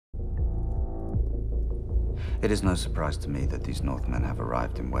It is no surprise to me that these Northmen have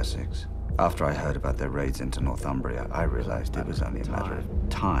arrived in Wessex. After I heard about their raids into Northumbria, I realized it was only a matter of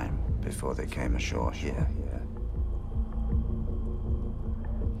time before they came ashore here.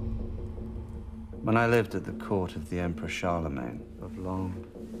 When I lived at the court of the Emperor Charlemagne, of long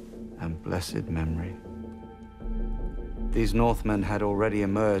and blessed memory, these Northmen had already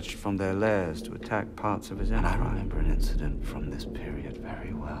emerged from their lairs to attack parts of his empire. And I remember an incident from this period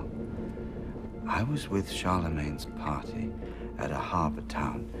very well. I was with Charlemagne's party at a harbor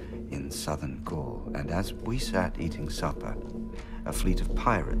town in southern Gaul, and as we sat eating supper, a fleet of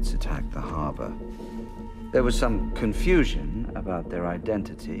pirates attacked the harbor. There was some confusion about their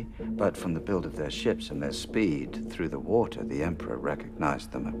identity, but from the build of their ships and their speed through the water, the Emperor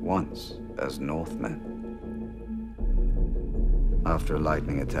recognized them at once as Northmen. After a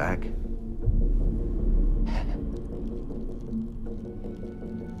lightning attack,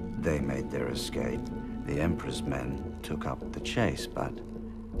 they made their escape. The Emperor's men took up the chase, but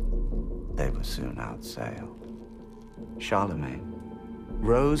they were soon outsailed. Charlemagne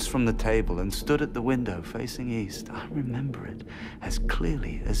rose from the table and stood at the window facing east. I remember it as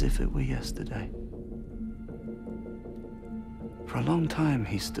clearly as if it were yesterday. For a long time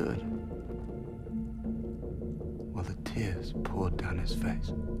he stood, while the tears poured down his face.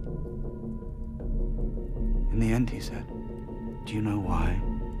 In the end, he said, "Do you know why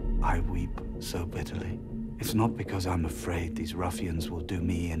I weep so bitterly? It's not because I'm afraid these ruffians will do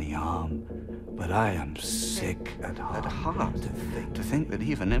me any harm, but I am sick at heart to think that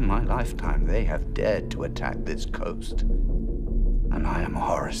even in my lifetime they have dared to attack this coast. And I am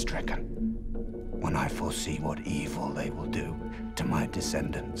horror-stricken when I foresee what evil they will do to my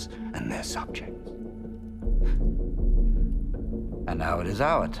descendants and their subjects. And now it is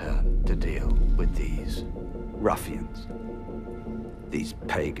our turn to deal with these ruffians, these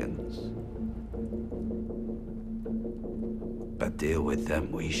pagans. But deal with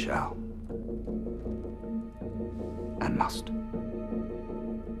them we shall. And must.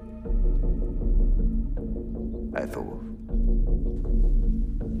 Ethelwulf.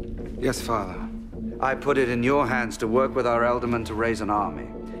 Yes, Father. I put it in your hands to work with our ealdormen to raise an army.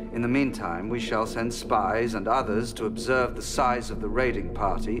 In the meantime, we shall send spies and others to observe the size of the raiding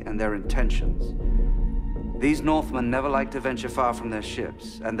party and their intentions. These Northmen never like to venture far from their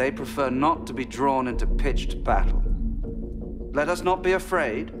ships, and they prefer not to be drawn into pitched battle. Let us not be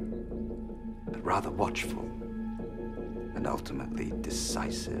afraid, but rather watchful, and ultimately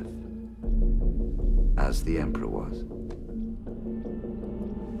decisive, as the Emperor was.